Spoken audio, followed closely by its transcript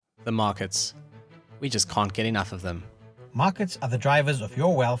The markets. We just can't get enough of them. Markets are the drivers of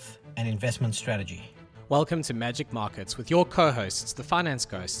your wealth and investment strategy. Welcome to Magic Markets with your co-hosts, the Finance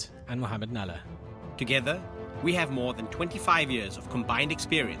Ghost and Mohammed Nalla. Together, we have more than 25 years of combined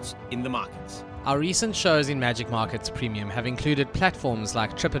experience in the markets. Our recent shows in Magic Markets Premium have included platforms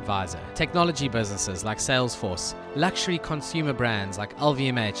like TripAdvisor, technology businesses like Salesforce, luxury consumer brands like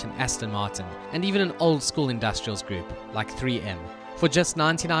LVMH and Aston Martin, and even an old school industrials group like 3M. For just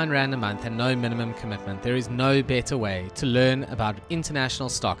 99 Rand a month and no minimum commitment, there is no better way to learn about international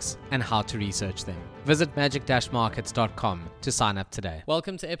stocks and how to research them. Visit magic-markets.com to sign up today.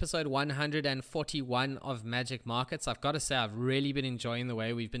 Welcome to episode 141 of Magic Markets. I've got to say, I've really been enjoying the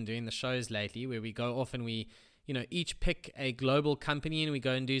way we've been doing the shows lately, where we go off and we each pick a global company and we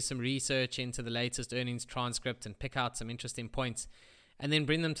go and do some research into the latest earnings transcript and pick out some interesting points, and then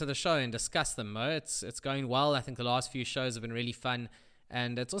bring them to the show and discuss them. It's going well. I think the last few shows have been really fun.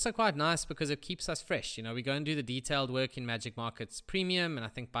 And it's also quite nice because it keeps us fresh. We go and do the detailed work in Magic Markets Premium. And I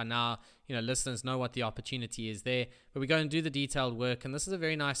think by now, listeners know what the opportunity is there. But we go and do the detailed work. And this is a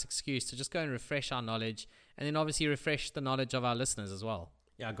very nice excuse to just go and refresh our knowledge. And then obviously refresh the knowledge of our listeners as well.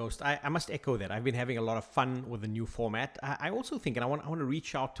 Yeah, Ghost, I must echo that. I've been having a lot of fun with the new format. I also think, and I want to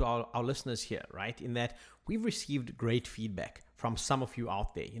reach out to our listeners here, right? In that we've received great feedback from some of you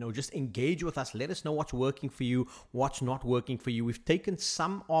out there. Just engage with us. Let us know what's working for you, what's not working for you. We've taken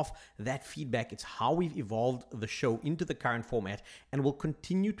some of that feedback. It's how we've evolved the show into the current format, and will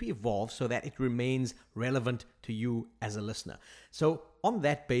continue to evolve so that it remains relevant to you as a listener. So on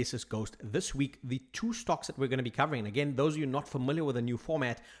that basis, Ghost, this week, the two stocks that we're going to be covering, again, those of you not familiar with the new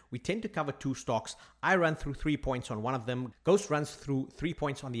format, we tend to cover two stocks. I run through 3 points on one of them. Ghost runs through 3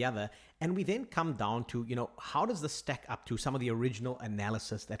 points on the other. And we then come down to, how does this stack up to some of the original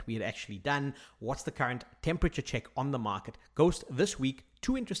analysis that we had actually done? What's the current temperature check on the market? Ghost, this week,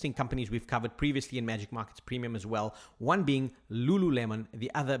 two interesting companies we've covered previously in Magic Markets Premium as well. One being Lululemon, the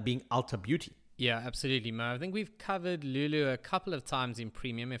other being Ulta Beauty. Yeah, absolutely, Mo. I think we've covered Lulu a couple of times in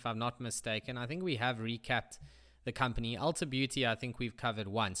Premium, if I'm not mistaken. I think we have recapped the company. Ulta Beauty, I think we've covered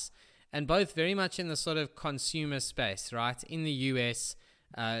once. And both very much in the sort of consumer space, right? In the US,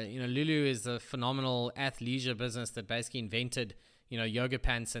 Lulu is a phenomenal athleisure business that basically invented, yoga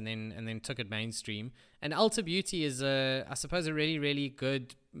pants and then took it mainstream. And Ulta Beauty is I suppose a really, really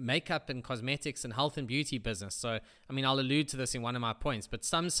good makeup and cosmetics and health and beauty business. So, I'll allude to this in one of my points, but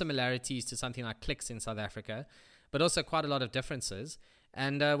some similarities to something like Clicks in South Africa, but also quite a lot of differences.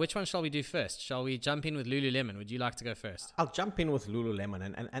 And which one shall we do first? Shall we jump in with Lululemon? Would you like to go first? I'll jump in with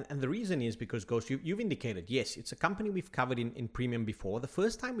Lululemon. And the reason is because, Ghost, you've indicated, yes, it's a company we've covered in Premium before. The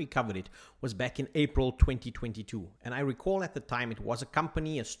first time we covered it was back in April 2022. And I recall at the time it was a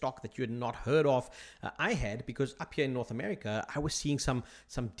company, a stock that you had not heard of. I had, because up here in North America, I was seeing some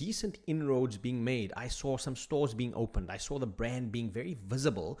decent inroads being made. I saw some stores being opened. I saw the brand being very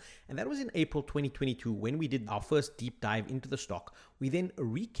visible. And that was in April 2022 when we did our first deep dive into the stock. We then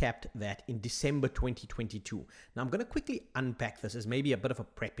recapped that in December 2022. Now I'm going to quickly unpack this as maybe a bit of a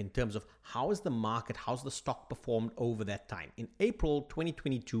prep in terms of how is the market, how's the stock performed over that time. In April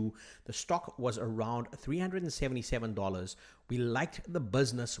 2022, the stock was around $377. We liked the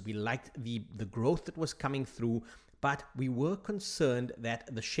business, we liked the growth that was coming through, but we were concerned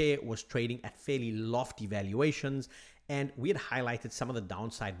that the share was trading at fairly lofty valuations, and we had highlighted some of the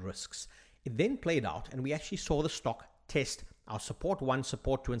downside risks. It then played out, and we actually saw the stock test our support 1,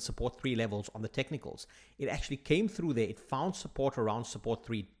 support 2, and support 3 levels on the technicals. It actually came through there. It found support around support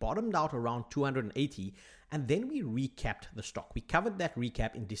 3, bottomed out around 280, and then we recapped the stock. We covered that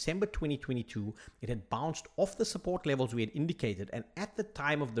recap in December 2022. It had bounced off the support levels we had indicated, and at the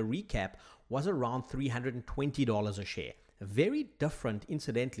time of the recap was around $320 a share. Very different,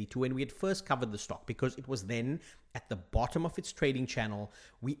 incidentally, to when we had first covered the stock, because it was then at the bottom of its trading channel.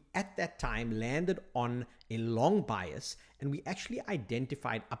 We, at that time, landed on a long bias, and we actually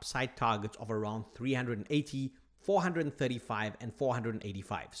identified upside targets of around 380, 435, and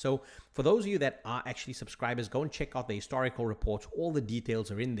 485. So for those of you that are actually subscribers, go and check out the historical reports. All the details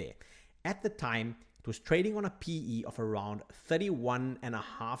are in there. At the time, it was trading on a PE of around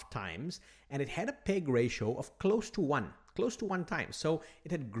 31.5 times, and it had a PEG ratio of close to 1 times. So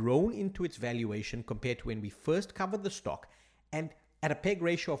it had grown into its valuation compared to when we first covered the stock, and at a PEG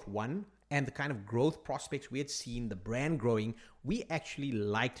ratio of 1 and the kind of growth prospects we had seen, the brand growing, we actually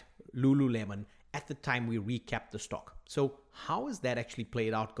liked Lululemon at the time we recapped the stock. So how has that actually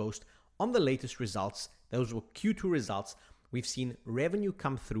played out, Ghost? On the latest results, those were Q2 results, we've seen revenue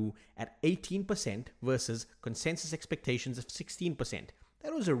come through at 18% versus consensus expectations of 16%.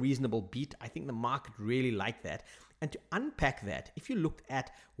 That was a reasonable beat. I think the market really liked that. And to unpack that, if you looked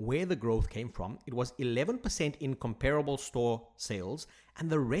at where the growth came from, it was 11% in comparable store sales, and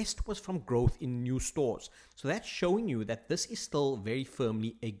the rest was from growth in new stores. So that's showing you that this is still very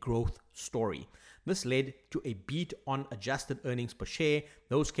firmly a growth story. This led to a beat on adjusted earnings per share.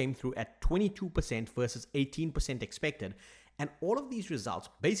 Those came through at 22% versus 18% expected. And all of these results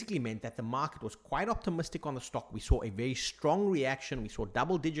basically meant that the market was quite optimistic on the stock. We saw a very strong reaction. We saw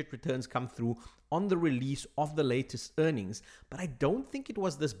double-digit returns come through on the release of the latest earnings. But I don't think it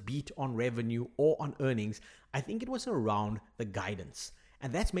was this beat on revenue or on earnings. I think it was around the guidance.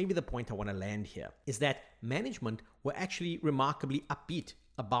 And that's maybe the point I want to land here, is that management were actually remarkably upbeat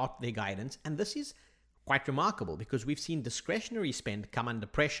about their guidance. And this is quite remarkable because we've seen discretionary spend come under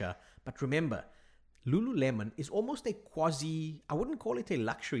pressure. But remember, Lululemon is almost a I wouldn't call it a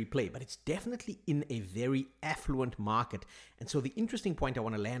luxury play, but it's definitely in a very affluent market. And so the interesting point I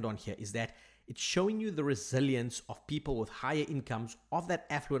want to land on here is that it's showing you the resilience of people with higher incomes of that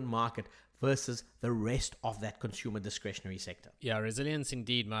affluent market versus the rest of that consumer discretionary sector. Yeah, resilience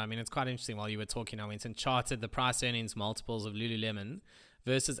indeed, Mo. I mean, it's quite interesting. While you were talking, I went and charted the price earnings multiples of Lululemon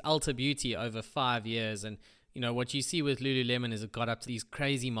versus Ulta Beauty over 5 years. And what you see with Lululemon is it got up to these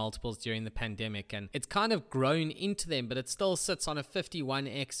crazy multiples during the pandemic, and it's kind of grown into them, but it still sits on a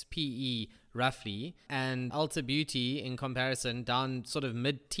 51x PE roughly. And Ulta Beauty, in comparison, down sort of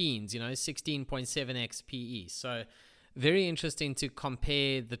mid-teens, 16.7x PE. So very interesting to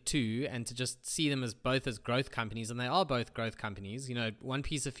compare the two and to just see them as both as growth companies, and they are both growth companies. One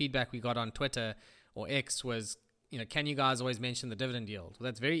piece of feedback we got on Twitter or X was, can you guys always mention the dividend yield? Well,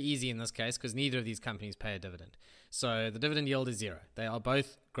 that's very easy in this case because neither of these companies pay a dividend. So the dividend yield is zero. They are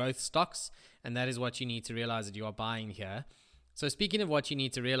both growth stocks, and that is what you need to realize that you are buying here. So speaking of what you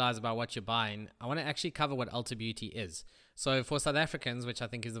need to realize about what you're buying, I want to actually cover what Ulta Beauty is. So for South Africans, which I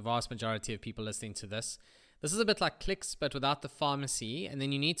think is the vast majority of people listening to this is a bit like Clicks, but without the pharmacy. And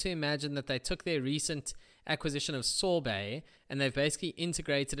then you need to imagine that they took their recent acquisition of Sorbet and they've basically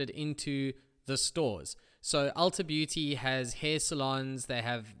integrated it into the stores. So Ulta Beauty has hair salons, they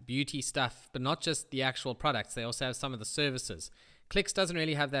have beauty stuff, but not just the actual products. They also have some of the services. Clicks doesn't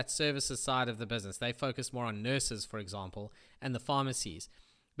really have that services side of the business. They focus more on nurses, for example, and the pharmacies.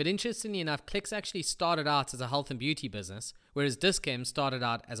 But interestingly enough, Clicks actually started out as a health and beauty business, whereas Dis-Chem started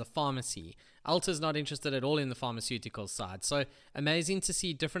out as a pharmacy. Ulta's not interested at all in the pharmaceutical side. So amazing to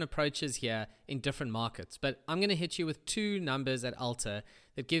see different approaches here in different markets. But I'm going to hit you with two numbers at Ulta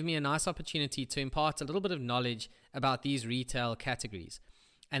that give me a nice opportunity to impart a little bit of knowledge about these retail categories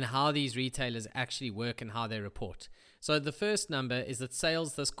and how these retailers actually work and how they report. So the first number is that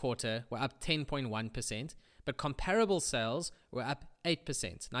sales this quarter were up 10.1%, but comparable sales were up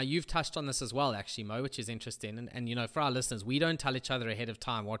 8%. Now, you've touched on this as well, actually, Mo, which is interesting. And for our listeners, we don't tell each other ahead of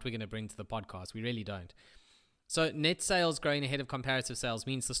time what we're going to bring to the podcast. We really don't. So net sales growing ahead of comparative sales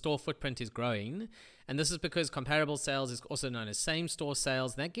means the store footprint is growing. And this is because comparable sales is also known as same store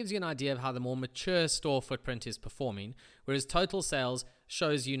sales. And that gives you an idea of how the more mature store footprint is performing. Whereas total sales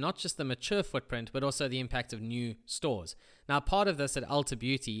shows you not just the mature footprint, but also the impact of new stores. Now, part of this at Ulta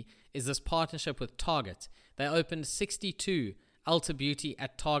Beauty is this partnership with Target. They opened 62 Ulta Beauty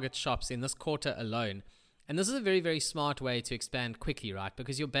at Target shops in this quarter alone. And this is a very, very smart way to expand quickly, right?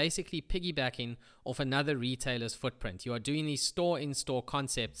 Because you're basically piggybacking off another retailer's footprint. You are doing these store-in-store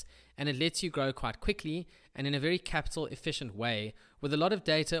concepts, and it lets you grow quite quickly and in a very capital efficient way with a lot of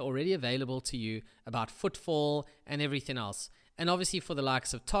data already available to you about footfall and everything else. And obviously for the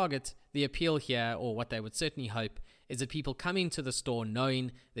likes of Target, the appeal here, or what they would certainly hope, is that people come into the store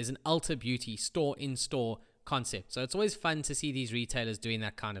knowing there's an Ulta Beauty store-in-store concept. So it's always fun to see these retailers doing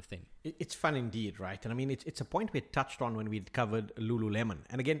that kind of thing. It's fun indeed, right? And I mean, it's a point we touched on when we covered Lululemon.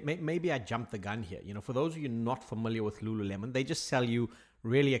 And again, maybe I jumped the gun here. For those of you not familiar with Lululemon, they just sell you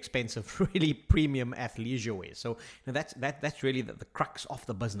really expensive, really premium athleisure wear. So that's really the crux of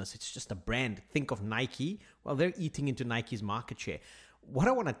the business. It's just a brand. Think of Nike. Well, they're eating into Nike's market share. What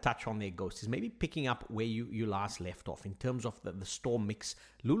I want to touch on there, Ghost, is maybe picking up where you last left off in terms of the store mix.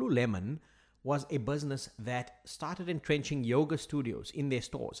 Lululemon was a business that started entrenching yoga studios in their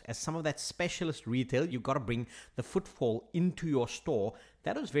stores. As some of that specialist retail, you've got to bring the footfall into your store.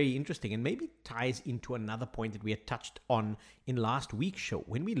 That was very interesting and maybe ties into another point that we had touched on in last week's show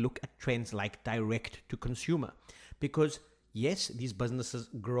when we look at trends like direct to consumer. Because yes, these businesses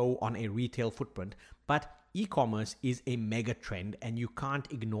grow on a retail footprint, but e-commerce is a mega trend and you can't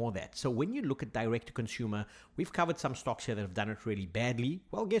ignore that. So when you look at direct to consumer, we've covered some stocks here that have done it really badly.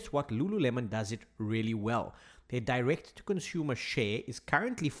 Well, guess what? Lululemon does it really well. Their direct to consumer share is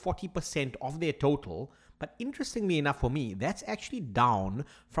currently 40% of their total, but interestingly enough for me, that's actually down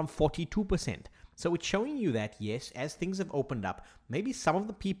from 42%. So it's showing you that, yes, as things have opened up, maybe some of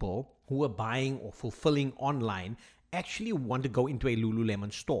the people who are buying or fulfilling online actually want to go into a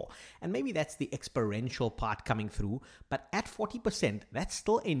Lululemon store. And maybe that's the experiential part coming through, but at 40%, that's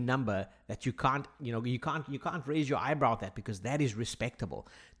still a number that you can't raise your eyebrow at that, because that is respectable.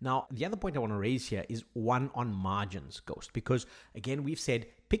 Now, the other point I want to raise here is one on margins, Ghost, because again, we've said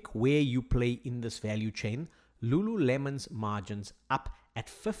pick where you play in this value chain. Lululemon's margins up at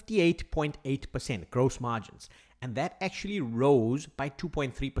 58.8% gross margins, and that actually rose by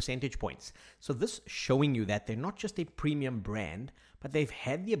 2.3 percentage points. So this showing you that they're not just a premium brand, but they've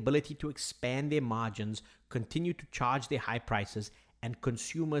had the ability to expand their margins, continue to charge their high prices, and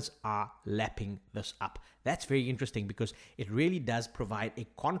consumers are lapping this up. That's very interesting, because it really does provide a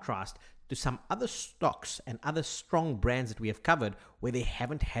contrast to some other stocks and other strong brands that we have covered where they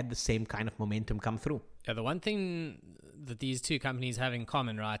haven't had the same kind of momentum come through. Yeah, the one thing that these two companies have in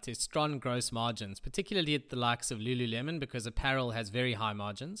common, right, is strong gross margins, particularly at the likes of Lululemon, because apparel has very high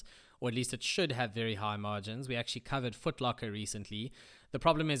margins, or at least it should have very high margins. We actually covered Foot Locker recently. The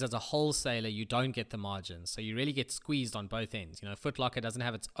problem is, as a wholesaler, you don't get the margins, so you really get squeezed on both ends. Foot Locker doesn't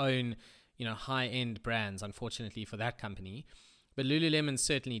have its own, high-end brands, unfortunately, for that company. But Lululemon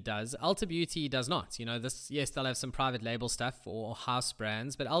certainly does. Ulta Beauty does not. Yes, they'll have some private label stuff or house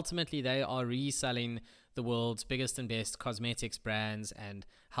brands, but ultimately they are reselling the world's biggest and best cosmetics brands and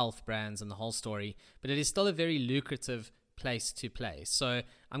health brands and the whole story. But it is still a very lucrative place to play. So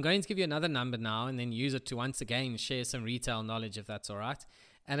I'm going to give you another number now and then use it to once again share some retail knowledge, if that's all right.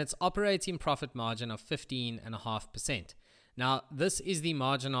 And it's operating profit margin of 15.5%. Now, this is the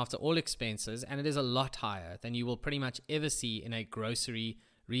margin after all expenses, and it is a lot higher than you will pretty much ever see in a grocery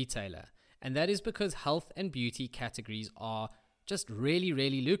retailer. And that is because health and beauty categories are just really,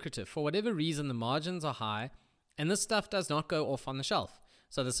 really lucrative. For whatever reason, the margins are high, and this stuff does not go off on the shelf.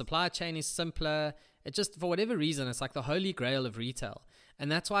 So the supply chain is simpler. It just, for whatever reason, it's like the holy grail of retail.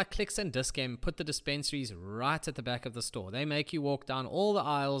 And that's why Clicks and Dis-Chem put the dispensaries right at the back of the store. They make you walk down all the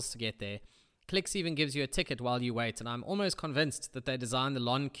aisles to get there. Clicks even gives you a ticket while you wait, and I'm almost convinced that they designed the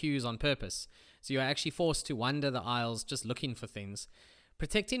long queues on purpose, so you're actually forced to wander the aisles just looking for things.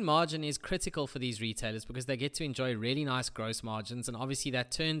 Protecting margin is critical for these retailers because they get to enjoy really nice gross margins, and obviously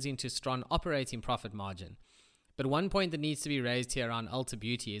that turns into strong operating profit margin. But one point that needs to be raised here around Ulta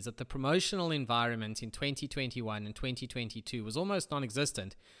Beauty is that the promotional environment in 2021 and 2022 was almost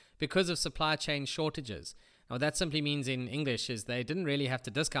non-existent because of supply chain shortages. Now, what that simply means in English is they didn't really have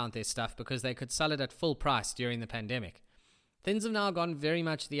to discount their stuff because they could sell it at full price during the pandemic. Things have now gone very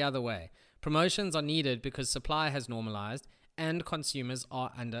much the other way. Promotions are needed because supply has normalized and consumers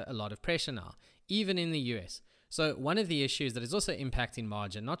are under a lot of pressure now, even in the US. So one of the issues that is also impacting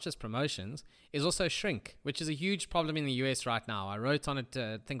margin, not just promotions, is also shrink, which is a huge problem in the US right now. I wrote on it,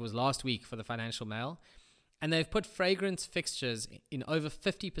 I think it was last week for the Financial Mail. And they've put fragrance fixtures in over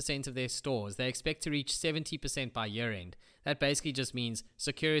 50% of their stores. They expect to reach 70% by year end. That basically just means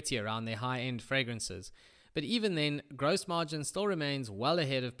security around their high-end fragrances. But even then, gross margin still remains well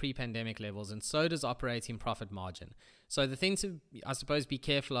ahead of pre-pandemic levels, and so does operating profit margin. So the thing to, I suppose, be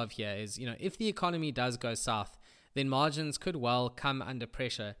careful of here is, if the economy does go south, then margins could well come under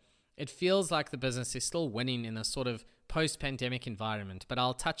pressure. It feels like the business is still winning in a sort of post-pandemic environment, but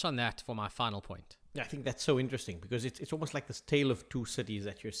I'll touch on that for my final point. Yeah, I think that's so interesting because it's almost like this tale of two cities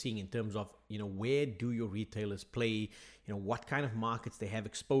that you're seeing in terms of, where do your retailers play, what kind of markets they have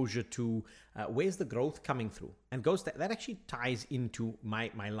exposure to, where's the growth coming through? And that actually ties into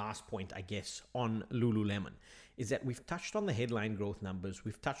my last point, I guess, on Lululemon, is that we've touched on the headline growth numbers,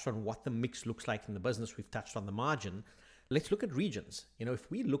 we've touched on what the mix looks like in the business, we've touched on the margin. Let's look at regions. If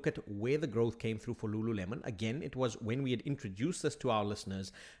we look at where the growth came through for Lululemon, again, it was when we had introduced this to our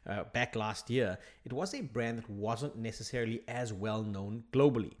listeners back last year, it was a brand that wasn't necessarily as well known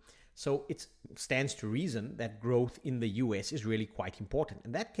globally. So it stands to reason that growth in the US is really quite important.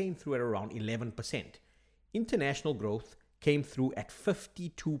 And that came through at around 11%. International growth came through at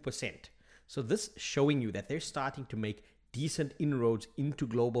 52%. So this showing you that they're starting to make decent inroads into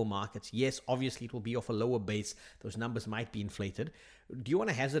global markets. Yes, obviously it will be off a lower base. Those numbers might be inflated. Do you want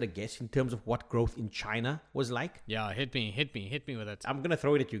to hazard a guess in terms of what growth in China was like? Yeah, hit me with it. I'm going to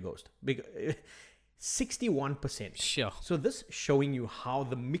throw it at you, Ghost. 61%. Sure. So this showing you how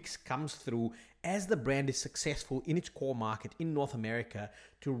the mix comes through as the brand is successful in its core market in North America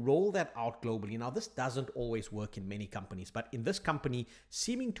to roll that out globally. Now, this doesn't always work in many companies, but in this company,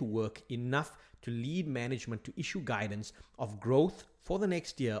 seeming to work enough to lead management to issue guidance of growth for the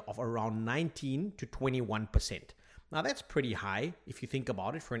next year of around 19 to 21%. Now that's pretty high if you think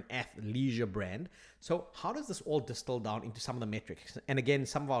about it for an athleisure brand. So how does this all distill down into some of the metrics? And again,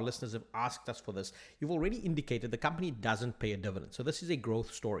 some of our listeners have asked us for this. You've already indicated the company doesn't pay a dividend. So this is a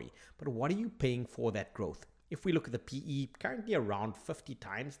growth story. But what are you paying for that growth? If we look at the PE, currently around 50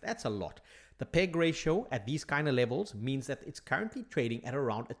 times, that's a lot. The PEG ratio at these kind of levels means that it's currently trading at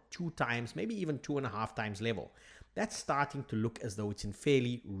around a 2 times, maybe even 2.5 times level. That's starting to look as though it's in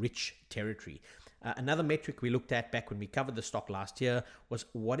fairly rich territory. Another metric we looked at back when we covered the stock last year was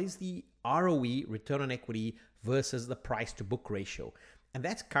what is the ROE, return on equity, versus the price to book ratio. And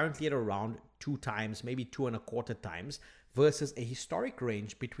that's currently at around 2 times, maybe 2.25 times, versus a historic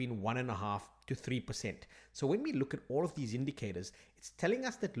range between 1.5% to 3%. So when we look at all of these indicators, it's telling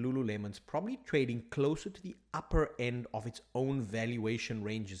us that Lululemon's probably trading closer to the upper end of its own valuation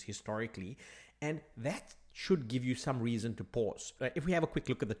ranges historically, and that should give you some reason to pause. If we have a quick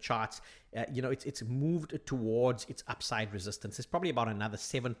look at the charts, it's moved towards its upside resistance. It's probably about another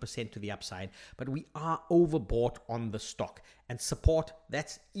 7% to the upside, but we are overbought on the stock, and support,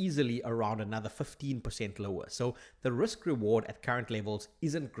 that's easily around another 15% lower. So the risk reward at current levels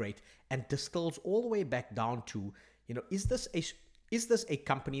isn't great, and distills all the way back down to, is this a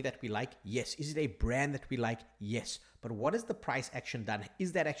company that we like? Yes. Is it a brand that we like? Yes. But what has the price action done?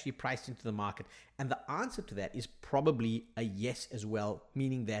 Is that actually priced into the market? And the answer to that is probably a yes as well,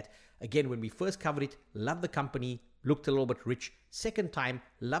 meaning that, again, when we first covered it, loved the company, looked a little bit rich. Second time,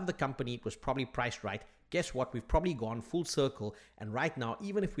 loved the company, it was probably priced right. Guess what? We've probably gone full circle. And right now,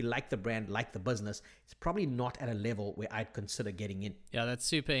 even if we like the brand, like the business, it's probably not at a level where I'd consider getting in. Yeah, that's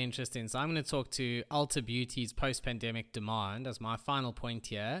super interesting. So I'm going to talk to Ulta Beauty's post-pandemic demand as my final point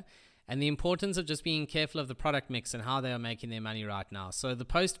here, and the importance of just being careful of the product mix and how they are making their money right now. So the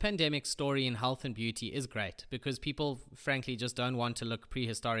post-pandemic story in health and beauty is great because people, frankly, just don't want to look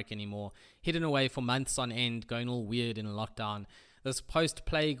prehistoric anymore, hidden away for months on end, going all weird in a lockdown. This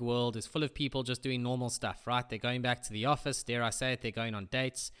post-plague world is full of people just doing normal stuff, right? They're going back to the office, dare I say it, they're going on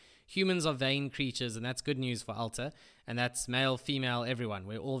dates. Humans are vain creatures, and that's good news for Ulta. And that's male, female, everyone.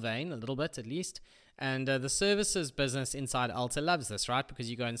 We're all vain, a little bit at least. And the services business inside Ulta loves this, right? Because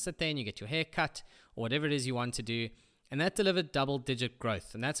you go and sit there and you get your hair cut or whatever it is you want to do. And that delivered double-digit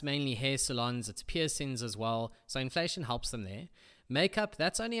growth. And that's mainly hair salons, it's piercings as well. So inflation helps them there. Makeup,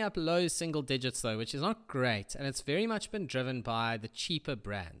 that's only up low single digits though, which is not great. And it's very much been driven by the cheaper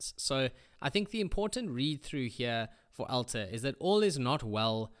brands. So I think the important read through here for Ulta is that all is not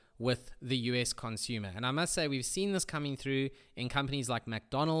well with the US consumer. And I must say, we've seen this coming through in companies like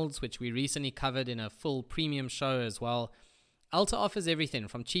McDonald's, which we recently covered in a full premium show as well. Ulta offers everything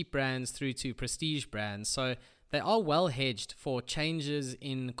from cheap brands through to prestige brands. So they are well hedged for changes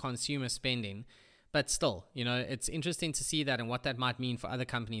in consumer spending. But still, it's interesting to see that and what that might mean for other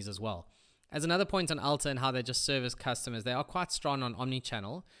companies as well. As another point on Ulta and how they just service customers, they are quite strong on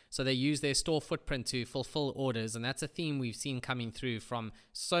omnichannel. So they use their store footprint to fulfill orders. And that's a theme we've seen coming through from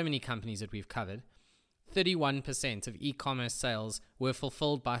so many companies that we've covered. 31% of e-commerce sales were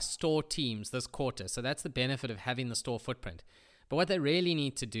fulfilled by store teams this quarter. So that's the benefit of having the store footprint. But what they really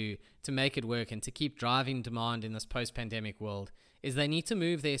need to do to make it work and to keep driving demand in this post-pandemic world is they need to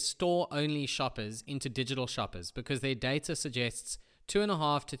move their store-only shoppers into digital shoppers, because their data suggests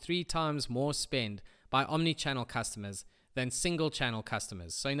 2.5 to 3 times more spend by omni-channel customers than single-channel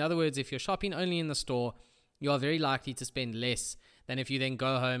customers. So in other words, if you're shopping only in the store, you are very likely to spend less than if you then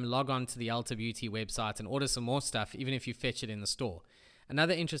go home, log on to the Ulta Beauty website and order some more stuff, even if you fetch it in the store.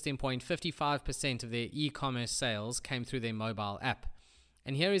 Another interesting point, 55% of their e-commerce sales came through their mobile app.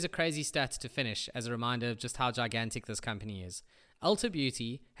 And here is a crazy stat to finish as a reminder of just how gigantic this company is. Ulta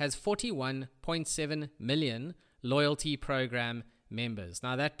Beauty has 41.7 million loyalty program members.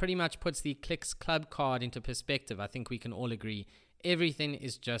 Now that pretty much puts the Clicks Club card into perspective. I think we can all agree everything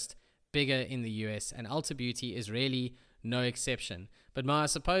is just bigger in the US, and Ulta Beauty is really no exception. But I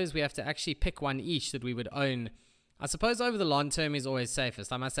suppose we have to actually pick one each that we would own. I suppose over the long term is always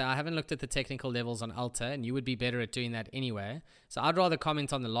safest. I must say I haven't looked at the technical levels on Ulta, and you would be better at doing that anyway. So I'd rather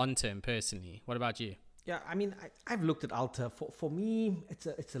comment on the long term personally. What about you? Yeah, I mean, I've looked at Ulta. For me,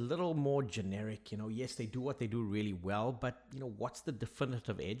 it's a little more generic. Yes, they do what they do really well, but what's the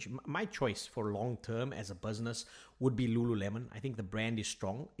definitive edge? My choice for long term as a business would be Lululemon. I think the brand is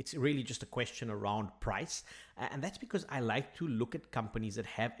strong. It's really just a question around price. And that's because I like to look at companies that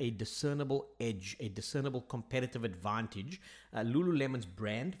have a discernible edge, a discernible competitive advantage. Lululemon's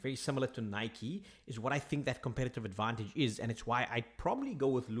brand, very similar to Nike, is what I think that competitive advantage is. And it's why I'd probably go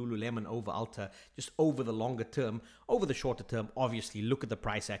with Lululemon over Ulta, just over over the longer term. Over the shorter term, obviously look at the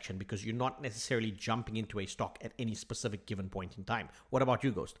price action because you're not necessarily jumping into a stock at any specific given point in time. What about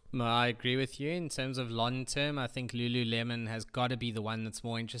you, Ghost? I agree with you. In terms of long term, I think Lululemon has got to be the one that's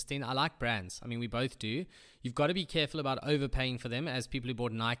more interesting. I like brands. I mean, we both do. You've got to be careful about overpaying for them, as people who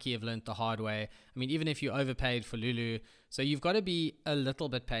bought Nike have learned the hard way. I mean, even if you overpaid for Lulu, so you've got to be a little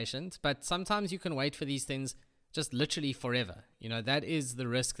bit patient, but sometimes you can wait for these things just literally forever. You know, that is the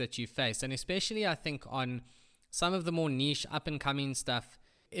risk that you face. And especially, I think, on some of the more niche up-and-coming stuff,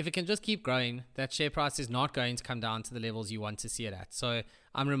 if it can just keep growing, that share price is not going to come down to the levels you want to see it at. So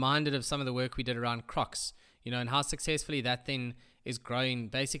I'm reminded of some of the work we did around Crocs, you know, and how successfully that thing is growing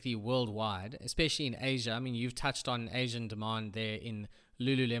basically worldwide, especially in Asia. I mean, you've touched on Asian demand there in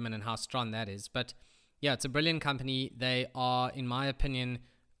Lululemon and how strong that is. But yeah, it's a brilliant company. They are, in my opinion,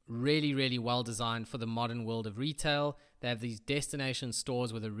 really, really well designed for the modern world of retail. They have these destination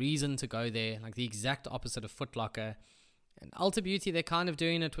stores with a reason to go there, like the exact opposite of Foot Locker. And Ulta Beauty, they're kind of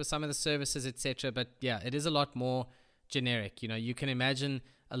doing it with some of the services, etc. But yeah, it is a lot more generic. You know, you can imagine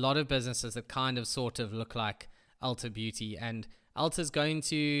a lot of businesses that kind of sort of look like Ulta Beauty, and Ulta's going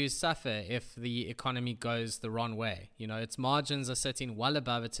to suffer if the economy goes the wrong way. You know, its margins are sitting well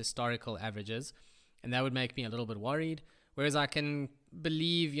above its historical averages, and that would make me a little bit worried. Whereas I can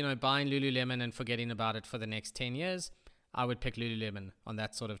believe, you know, buying Lululemon and forgetting about it for the next 10 years, I would pick Lululemon on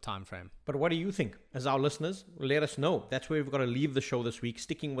that sort of time frame. But what do you think? As our listeners, let us know. That's where we've got to leave the show this week,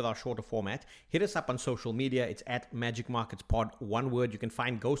 sticking with our shorter format. Hit us up on social media. It's at Magic Markets Pod, one word. You can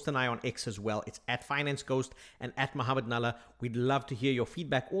find Ghost and I on X as well. It's at Finance Ghost and at Mohammed Nalla. We'd love to hear your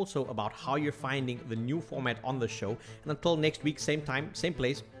feedback also about how you're finding the new format on the show. And until next week, same time, same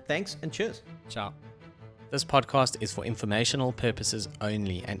place, thanks and cheers. Ciao. This podcast is for informational purposes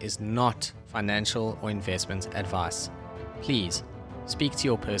only and is not financial or investment advice. Please speak to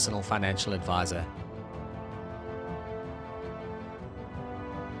your personal financial advisor